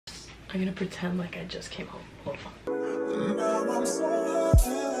I'm gonna pretend like I just came home. Hold on.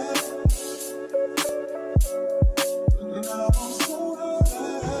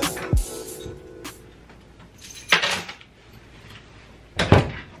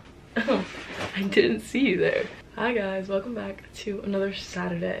 Oh, I didn't see you there. Hi guys, welcome back to another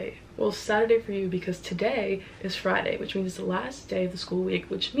Saturday. Well, Saturday for you because today is Friday, which means it's the last day of the school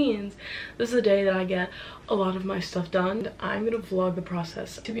week, which means this is the day that I get a lot of my stuff done. I'm gonna vlog the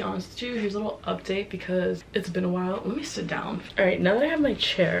process. To be honest with you, here's a little update because it's been a while. Let me sit down. All right, now that I have my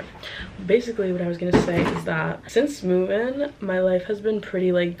chair, basically what I was gonna say is that since moving, my life has been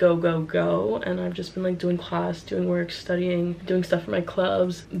pretty like go, go, go. And I've just been like doing class, doing work, studying, doing stuff for my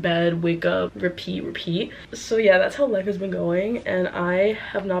clubs, bed, wake up, repeat, repeat. So yeah, that's how life has been going. And I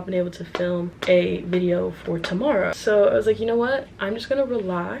have not been able to film a video for tomorrow. So I was like, you know what? I'm just gonna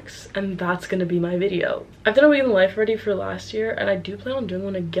relax and that's gonna be my video. I've done a week in the life already for last year and I do plan on doing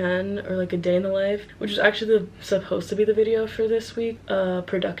one again, or like a day in the life, which is actually supposed to be the video for this week, a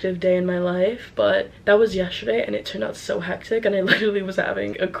productive day in my life. But that was yesterday and it turned out so hectic and I literally was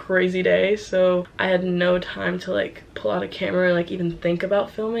having a crazy day, so I had no time to like pull out a camera and like even think about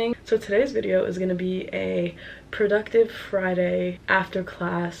filming. So today's video is gonna be a productive Friday after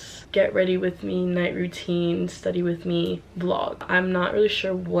class, get ready with me, night routine, study with me vlog. I'm not really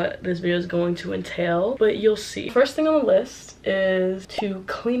sure what this video is going to entail, but you'll see. First thing on the list is to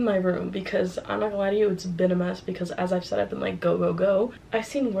clean my room because I'm not gonna lie to you, it's been a mess because as I've said, I've been like go, go, go. I've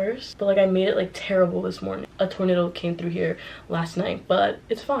seen worse, but like I made it like terrible this morning. A tornado came through here last night, but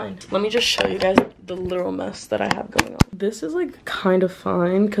it's fine. Let me just show you guys the literal mess that I have going on. This is like kind of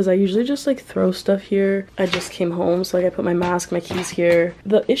fine because I usually just like throw stuff here. I just came home, so like I put my mask, my keys here.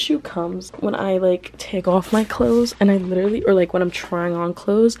 The issue comes when I like take off my clothes and I literally, or like when I'm trying on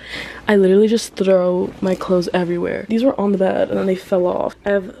clothes, I literally just throw my clothes everywhere. These were on the bed and then they fell off. I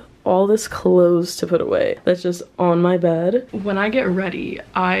have all this clothes to put away that's just on my bed. When I get ready,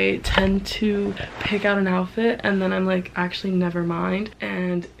 I tend to pick out an outfit and then I'm like, actually never mind,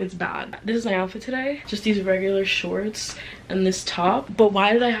 and it's bad. This is my outfit today, just these regular shorts and this top. But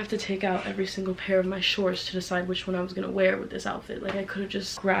why did I have to take out every single pair of my shorts to decide which one I was gonna wear with this outfit? Like I could have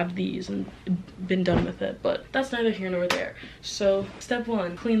just grabbed these and been done with it, but that's neither here nor there. So step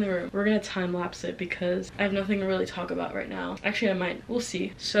one, clean the room. We're gonna time lapse it because I have nothing to really talk about right now. Actually I might, we'll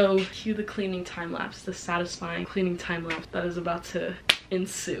see. So cue the cleaning time lapse, the satisfying cleaning time lapse that is about to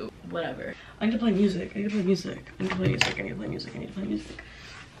ensue. Whatever. I need to play music. I need to play music. I need to play music. I need to play music. I need to play music.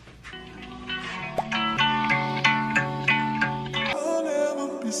 I'll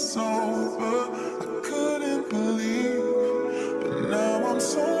never be sober. I couldn't believe, but now I'm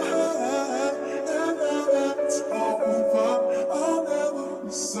so high, and now it's over. I'll never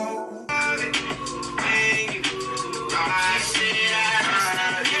be sober.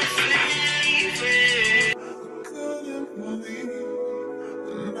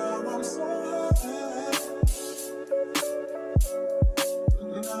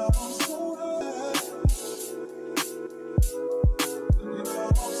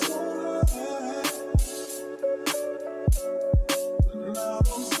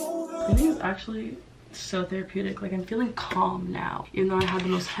 Cleaning is actually so therapeutic. Like I'm feeling calm now, even though I had the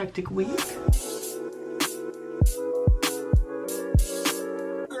most hectic week.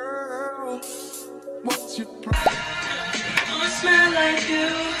 Girl, what's your problem? I smell like you.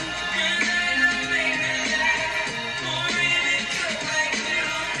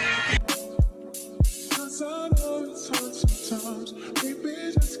 Cause I know it's hard sometimes.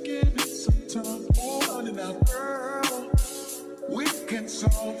 Maybe just give it some time. Oh, honey, now, girl, we can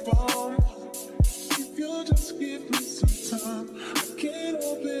solve them. If you just give me some time, I can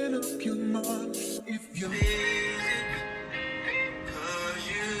open up your mind. If you cause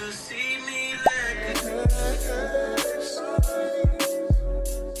you see me like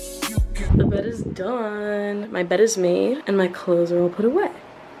the bed is done. My bed is made and my clothes are all put away.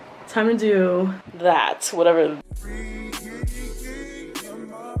 Time to do that, whatever.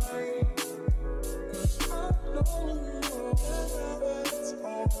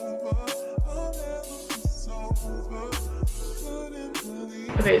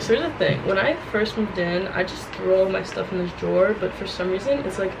 Okay, so here's the thing. When I first moved in, I just threw all my stuff in this drawer, but for some reason,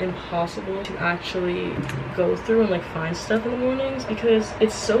 it's like impossible to actually go through and like find stuff in the mornings because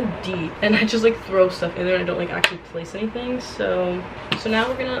it's so deep and I just like throw stuff in there and I don't like actually place anything. So now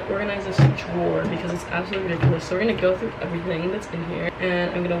we're gonna organize this drawer because it's absolutely ridiculous. So we're gonna go through everything that's in here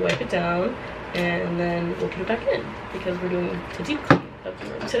and I'm gonna wipe it down and then we'll put it back in because we're doing a deep clean of the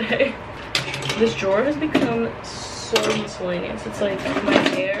room today. This drawer has become so miscellaneous. It's like my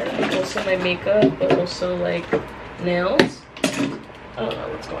hair, also my makeup, but also like nails. I don't know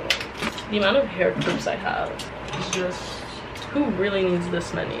what's going on. The amount of hair clips I have is just, who really needs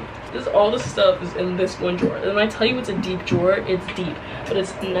this many? All the stuff is in this one drawer. And when I tell you it's a deep drawer, it's deep, but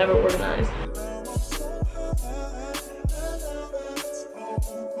it's never organized.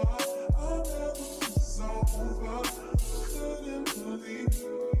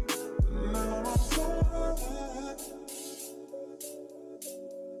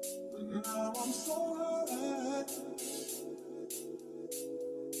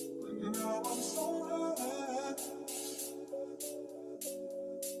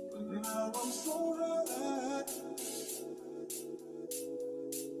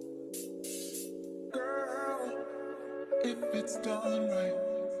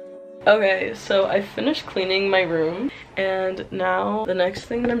 Okay, so I finished cleaning my room, and now the next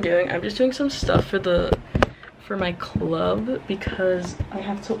thing that I'm doing, I'm just doing some stuff for my club, because I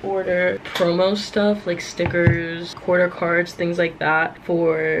have to order promo stuff like stickers, quarter cards, things like that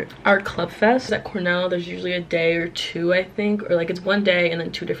for our club fest at Cornell. There's usually a day or two, I think, or like it's one day and then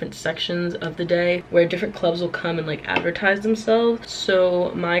two different sections of the day where different clubs will come and like advertise themselves.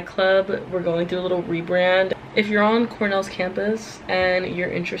 So my club, we're going through a little rebrand. If you're on Cornell's campus and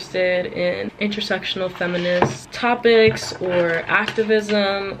you're interested in intersectional feminist topics or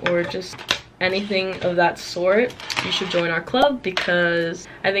activism or just anything of that sort, you should join our club, because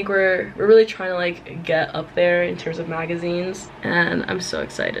I think we're really trying to like get up there in terms of magazines, and I'm so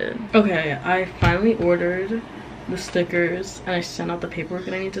excited. Okay, I finally ordered the stickers and I sent out the paperwork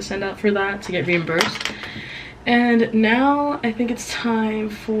that I need to send out for that to get reimbursed. And now I think it's time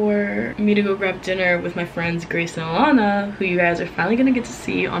for me to go grab dinner with my friends Grace and Alana, who you guys are finally gonna get to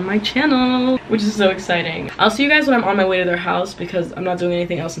see on my channel, which is so exciting. I'll see you guys when I'm on my way to their house, because I'm not doing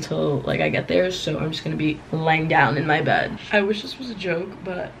anything else until like I get there, so I'm just gonna be laying down in my bed. I wish this was a joke,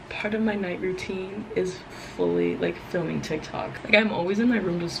 but part of my night routine is fully like filming TikTok. Like I'm always in my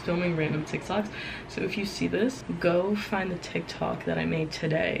room just filming random TikToks, so if you see this, go find the TikTok that I made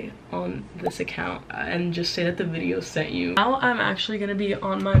today on this account and just say that the video sent you. Now I'm actually gonna be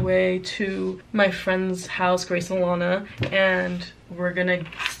on my way to my friend's house, Grace and Alana, and we're gonna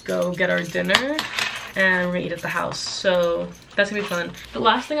go get our dinner and we're gonna eat at the house, so that's gonna be fun. The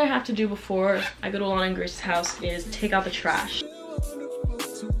last thing I have to do before I go to Alana and Grace's house is take out the trash.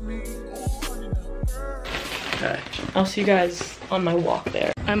 Okay, I'll see you guys on my walk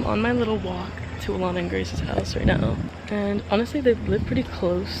there. I'm on my little walk to Alana and Grace's house right now, and honestly they live pretty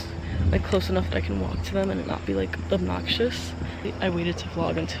close, like close enough that I can walk to them and it not be like obnoxious. I waited to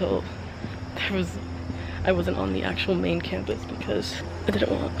vlog until I wasn't on the actual main campus, because I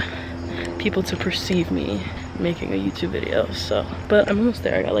didn't want people to perceive me making a YouTube video. So, but I'm almost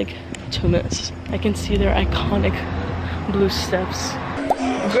there. I got like 2 minutes. I can see their iconic blue steps.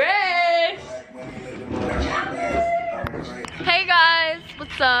 Grace! Hey guys,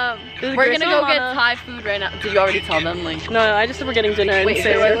 what's up? We're gonna go get Thai food right now. Did you already tell them? Like, no, I just said we're getting dinner. Wait,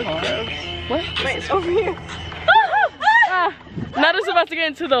 say I look what? Wait, it's over here. Nada's about to get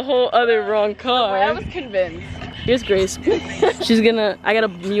into the whole other wrong car. I was convinced. Here's Grace. I gotta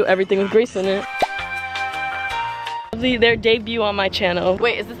mute everything with Grace in it. Their debut on my channel.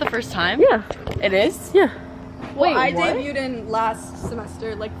 Wait, is this the first time? Yeah. It is? Yeah. Well, I debuted in last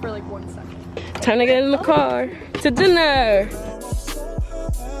semester, like for like 1 second. Time to get in the car to dinner.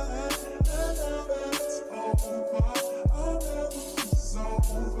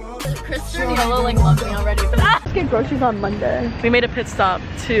 Kristen and Yellow like love me already. Let's get groceries on Monday. We made a pit stop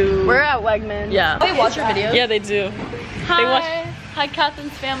to... We're at Wegmans. Yeah. They watch your videos? Yeah, they do. Hi. Hi,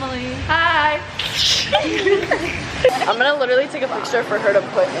 Catherine's family. Hi. I'm gonna literally take a picture for her to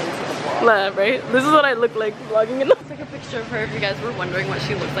put into the vlog. Lab, right? This is what I look like vlogging in the... Take a picture of her if you guys were wondering what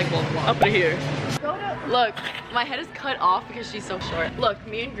she looks like while vlogging. Up in here. Look, my head is cut off because she's so short. Look,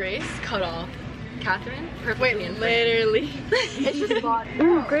 me and Grace cut off. Catherine, perfectly in literally. It's just body.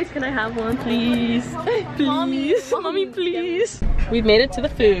 Ooh, Grace, can I have one, please? Please, mommy, please. We've made it to the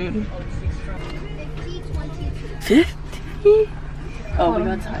food. 50? Oh, we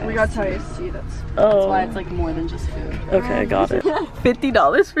got Thai. We got Thai iced tea. That's why it's like more than just food. Okay, I got it.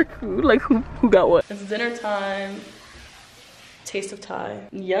 $50 for food? Like who got what? It's dinner time. Taste of Thai.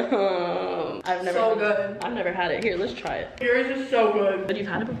 Yum. I've never had it. Here, let's try it. Yours is so good. But you've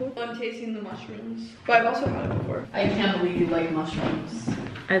had it before? I'm tasting the mushrooms. But I've also had it before. I can't believe you like mushrooms.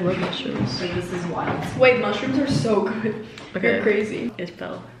 I love mushrooms. Like, this is wild. Wait, mushrooms are so good. Okay. You're crazy. It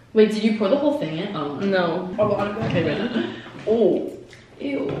fell. Wait, did you pour the whole thing in? Oh. No. A lot of it. Okay, ready? Oh.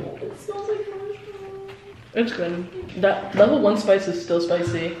 Ew. It smells like mushrooms. It's good. That level 1 spice is still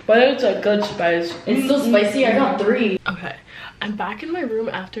spicy, but it's a good spice. It's still spicy. I got 3. Okay. I'm back in my room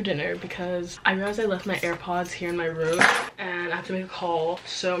after dinner because I realized I left my AirPods here in my room and I have to make a call.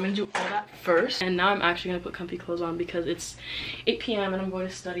 So I'm gonna do all that first. And now I'm actually gonna put comfy clothes on because it's 8 p.m. and I'm going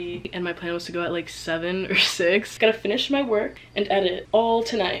to study. And my plan was to go at like 7 or 6. Gotta finish my work and edit all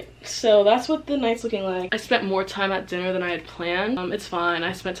tonight. So that's what the night's looking like. I spent more time at dinner than I had planned. It's fine.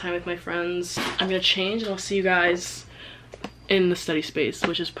 I spent time with my friends. I'm gonna change and I'll see you guys in the study space,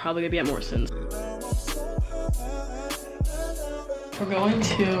 which is probably gonna be at Morrison's. We're going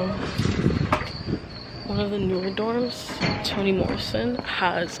to one of the newer dorms. Toni Morrison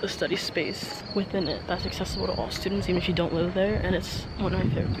has a study space within it that's accessible to all students, even if you don't live there. And it's one of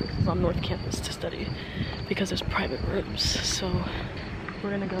my favorite places on North Campus to study because there's private rooms. So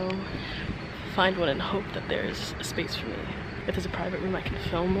we're gonna go find one and hope that there's a space for me. If there's a private room, I can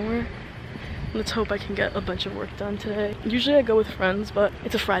film more. Let's hope I can get a bunch of work done today. Usually I go with friends, but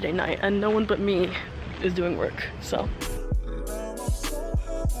it's a Friday night and no one but me is doing work, so.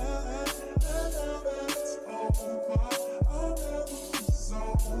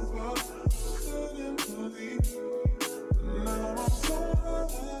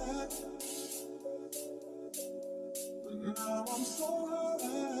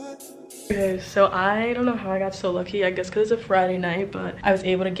 Okay, so I don't know how I got so lucky. I guess because it's a Friday night, but I was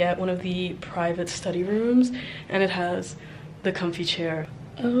able to get one of the private study rooms and it has the comfy chair.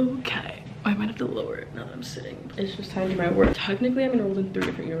 Okay. I might have to lower it now that I'm sitting. It's just time to do my work. Technically, I'm enrolled in 3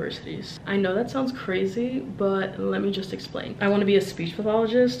 different universities. I know that sounds crazy, but let me just explain. I want to be a speech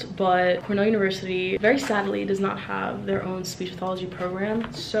pathologist, but Cornell University, very sadly, does not have their own speech pathology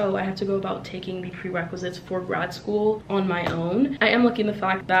program. So I have to go about taking the prerequisites for grad school on my own. I am lucky in the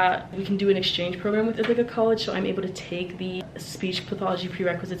fact that we can do an exchange program with Ithaca College, so I'm able to take the speech pathology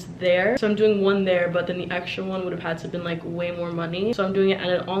prerequisites there. So I'm doing one there, but then the extra one would have had to have been like way more money. So I'm doing it at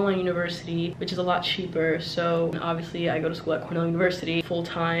an online university, which is a lot cheaper. So obviously I go to school at Cornell University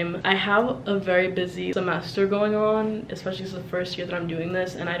full-time. I have a very busy semester going on, especially because it's the first year that I'm doing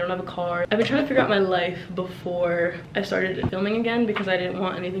this and I don't have a car. I've been trying to figure out my life before I started filming again because I didn't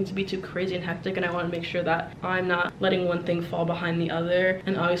want anything to be too crazy and hectic, and I want to make sure that I'm not letting one thing fall behind the other,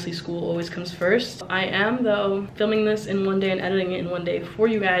 and obviously school always comes first. I am though filming this in one day and editing it in one day for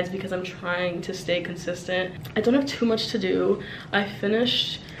you guys because I'm trying to stay consistent. I don't have too much to do. I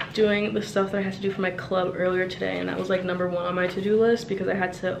finished doing the stuff that I had to do for my club earlier today, and that was like #1 on my to-do list because I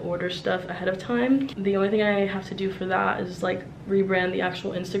had to order stuff ahead of time. The only thing I have to do for that is like rebrand the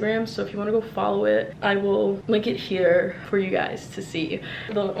actual Instagram, so if you want to go follow it, I will link it here for you guys to see.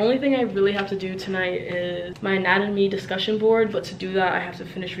 The only thing I really have to do tonight is my anatomy discussion board, but to do that I have to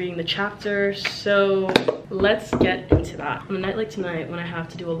finish reading the chapter, so let's get into that. On a night like tonight when I have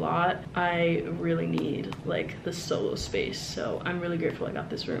to do a lot, I really need like the solo space, so I'm really grateful I got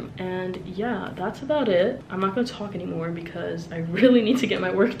this room. And yeah, that's about it. I'm not gonna talk anymore because I really need to get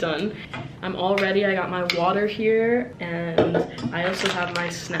my work done. I'm all ready. I got my water here and I also have my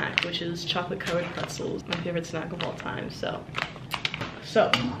snack, which is chocolate covered pretzels, my favorite snack of all time. So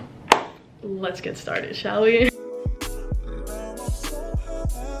let's get started, shall we?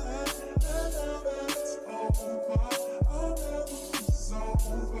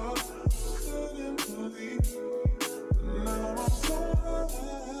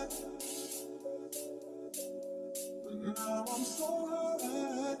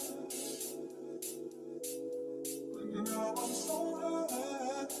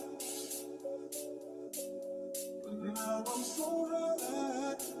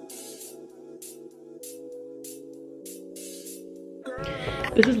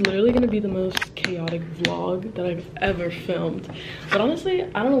 This is literally gonna be the most chaotic vlog that I've ever filmed. But honestly,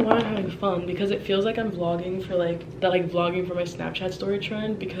 I don't know why I'm having fun, because it feels like I'm vlogging for vlogging for my Snapchat story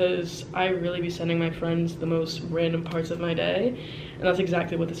trend, because I really be sending my friends the most random parts of my day, and that's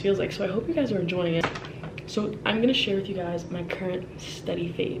exactly what this feels like. So I hope you guys are enjoying it. So I'm gonna share with you guys my current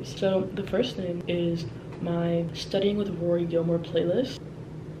study faves. So the first thing is my Studying with Rory Gilmore playlist.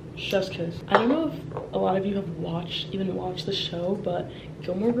 Chef's kiss. I don't know if a lot of you have even watched the show, but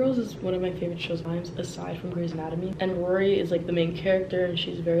Gilmore Girls is one of my favorite shows aside from Grey's Anatomy. And Rory is like the main character, and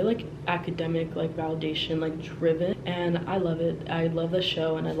she's very like academic, like validation, like driven, and I love it. I love the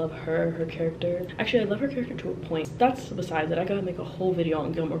show and I love her character. Actually, I love her character to a point. That's besides it. I gotta make a whole video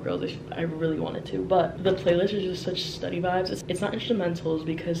on Gilmore Girls if I really wanted to, but the playlist is just such study vibes. It's not instrumentals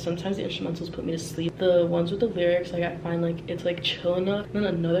because sometimes the instrumentals put me to sleep. The ones with the lyrics, like I find like it's like chill enough. And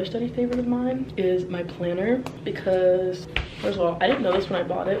then another study favorite of mine is my planner, because first of all, I didn't know this when I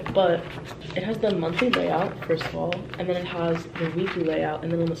bought it, but it has the monthly layout first of all, and then it has the weekly layout,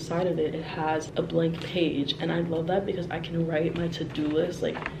 and then on the side of it, it has a blank page. And I love that because I can write my to-do list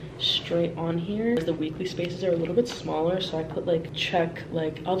like straight on here. The weekly spaces are a little bit smaller, so I put like check,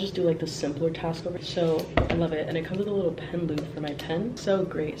 like I'll just do like the simpler task over. So I love it, and it comes with a little pen loop for my pen. So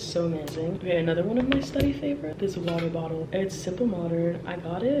great, so amazing. Okay, another one of my study favorite, this water bottle. It's simple modern. I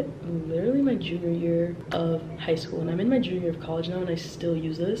got it literally my junior year of high school, and I'm in my junior year of college now, and I still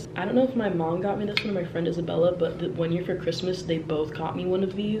use this. I don't know if my mom got me this one or my friend Isabella, but the 1 year for Christmas they both got me one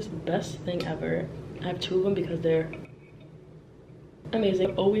of these. Best thing ever. I have 2 of them because they're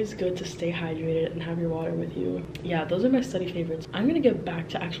amazing. Always good to stay hydrated and have your water with you. Yeah, those are my study favorites. I'm gonna get back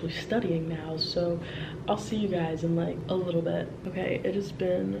to actually studying now, so I'll see you guys in like a little bit. Okay, it has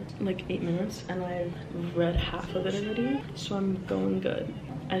been like 8 minutes and I've read half of it already, so I'm going good.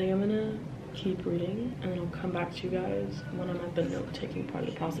 I think I'm gonna keep reading and then I'll come back to you guys when I'm at the note-taking part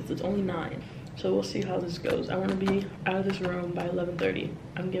of the process. It's only 9, so we'll see how this goes. I want to be out of this room by 11:30.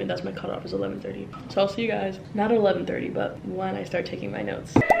 That's my cutoff is 11:30. So I'll see you guys not at 11:30, but when I start taking my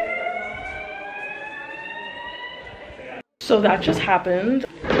notes. So that just happened.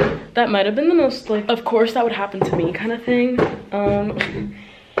 That might have been the most like, of course that would happen to me kind of thing.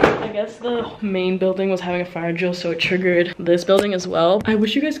 I guess the main building was having a fire drill, so it triggered this building as well. I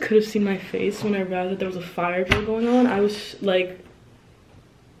wish you guys could have seen my face when I realized that there was a fire drill going on. I was like,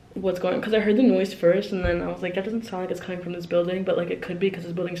 what's going on? Because I heard the noise first, and then I was like, that doesn't sound like it's coming from this building, but like it could be because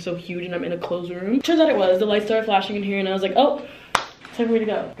this building's so huge and I'm in a closed room. Turns out it was. The lights started flashing in here and I was like, oh, time for me to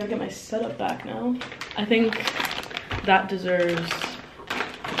go. Gotta get my setup back now. I think that deserves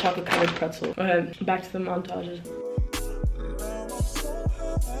a chocolate covered pretzel. Okay, back to the montages.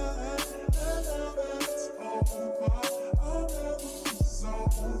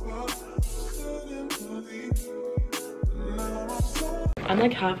 I'm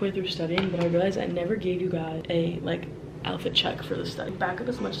like halfway through studying, but I realized I never gave you guys a like outfit check for the study. Back up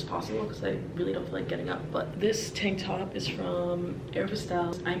as much as possible because I really don't feel like getting up. But this tank top is from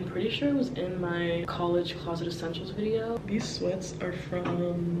Aeropostale. I'm pretty sure it was in my college closet essentials video. These sweats are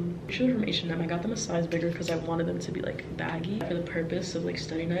from, from H&M. I got them a size bigger because I wanted them to be like baggy for the purpose of like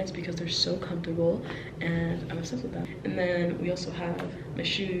study nights because they're so comfortable and I'm obsessed with them. And then we also have my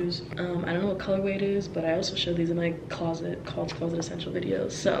shoes. I don't know what colorway it is, but I also showed these in my college closet essential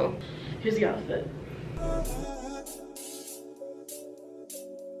videos. So here's the outfit.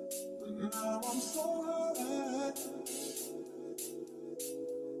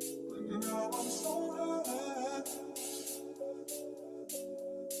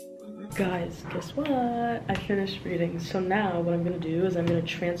 Guys, guess what? I finished reading. So now what I'm gonna do is I'm gonna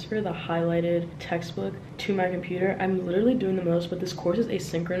transfer the highlighted textbook to my computer. I'm literally doing the most, but this course is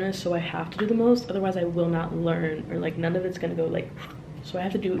asynchronous, so I have to do the most, otherwise I will not learn, or like none of it's gonna go like, so I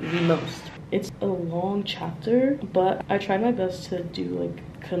have to do the most. It's a long chapter, but I tried my best to do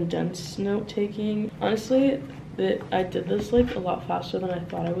like condensed note taking. Honestly, I did this like a lot faster than I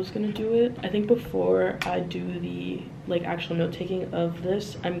thought I was gonna do it. I think before I do the like actual note taking of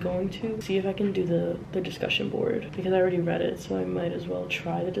this, I'm going to see if I can do the discussion board because I already read it, so I might as well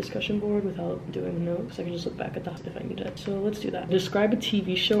try the discussion board without doing the notes. I can just look back at that if I need it. So let's do that. Describe a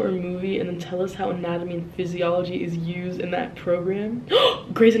TV show or movie and then tell us how anatomy and physiology is used in that program.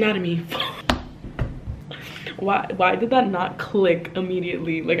 Grey's Anatomy. Why did that not click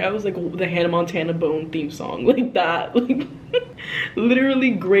immediately? Like I was like the Hannah Montana Bone theme song, like that. Like literally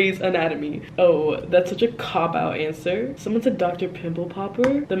Grey's Anatomy. Oh, that's such a cop-out answer. Someone said Dr. Pimple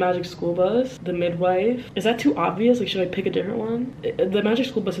Popper, The Magic School Bus, The Midwife. Is that too obvious? Like should I pick a different one? The Magic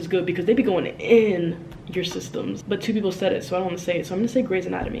School Bus is good because they be going in your systems, but 2 people said it, so I don't want to say it, so I'm gonna say Grey's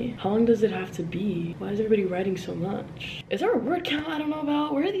Anatomy. How long does it have to be? Why is everybody writing so much? Is there a word count I don't know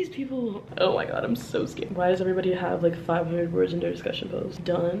about? Where are these people? Oh my god, I'm so scared. Why does everybody have like 500 words in their discussion post?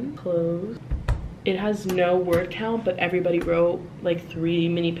 Done. Close. It has no word count, but everybody wrote like 3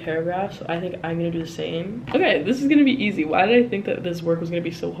 mini paragraphs, so I think I'm gonna do the same. Okay, this is gonna be easy. Why did I think that this work was gonna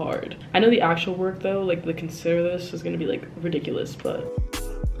be so hard? I know the actual work though, like the consider this is gonna be like ridiculous, but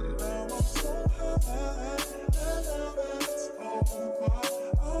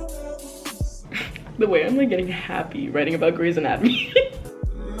the way I'm like getting happy writing about Grey's Anatomy.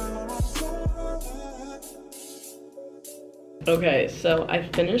 Okay, so I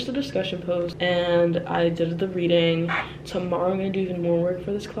finished the discussion post and I did the reading. Tomorrow I'm gonna do even more work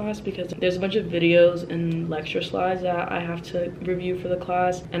for this class because there's a bunch of videos and lecture slides that I have to review for the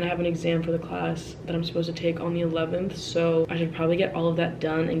class, and I have an exam for the class that I'm supposed to take on the 11th, so I should probably get all of that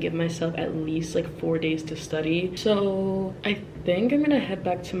done and give myself at least like 4 days to study. So I think I'm gonna head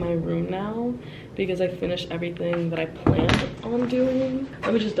back to my room now because I finished everything that I planned on doing.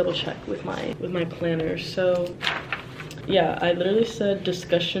 Let me just double check with my planner. So yeah, I literally said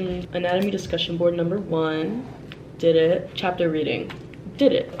anatomy discussion board number 1, did it. Chapter reading,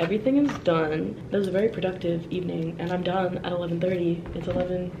 did it. Everything is done. It was a very productive evening, and I'm done at 11:30. It's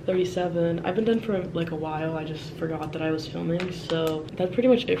 11:37. I've been done for like a while. I just forgot that I was filming, so that's pretty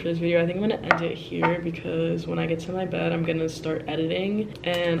much it for this video. I think I'm gonna end it here because when I get to my bed, I'm gonna start editing,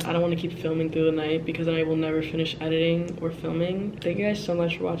 and I don't want to keep filming through the night because then I will never finish editing or filming. Thank you guys so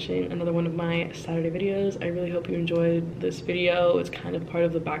much for watching another one of my Saturday videos. I really hope you enjoyed this video. It's kind of part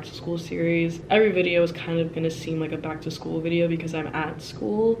of the back to school series. Every video is kind of gonna seem like a back to school video because I'm at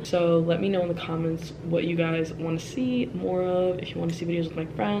school. So let me know in the comments what you guys want to see more of. If you want to see videos with my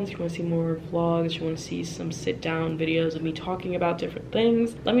friends, if you want to see more vlogs, if you want to see some sit down videos of me talking about different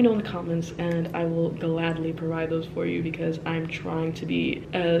things, let me know in the comments and I will gladly provide those for you because I'm trying to be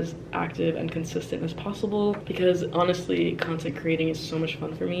as active and consistent as possible because honestly, content creating is so much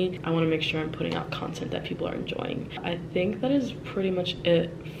fun for me. I want to make sure I'm putting out content that people are enjoying. I think that is pretty much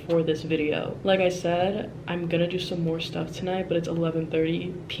it for this video. Like I said, I'm gonna do some more stuff tonight, but it's 11:30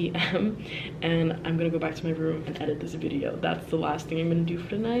 p.m. and I'm gonna go back to my room and edit this video. That's the last thing I'm gonna do for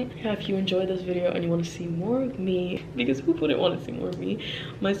tonight. Yeah, if you enjoyed this video and you want to see more of me, because who wouldn't want to see more of me,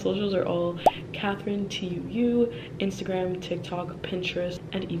 my socials are all Catherine TUU, Instagram, TikTok, Pinterest,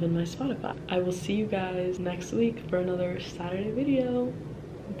 and even my Spotify. I will see you guys next week for another Saturday video.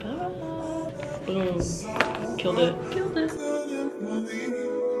 Bye. Boom. Killed it.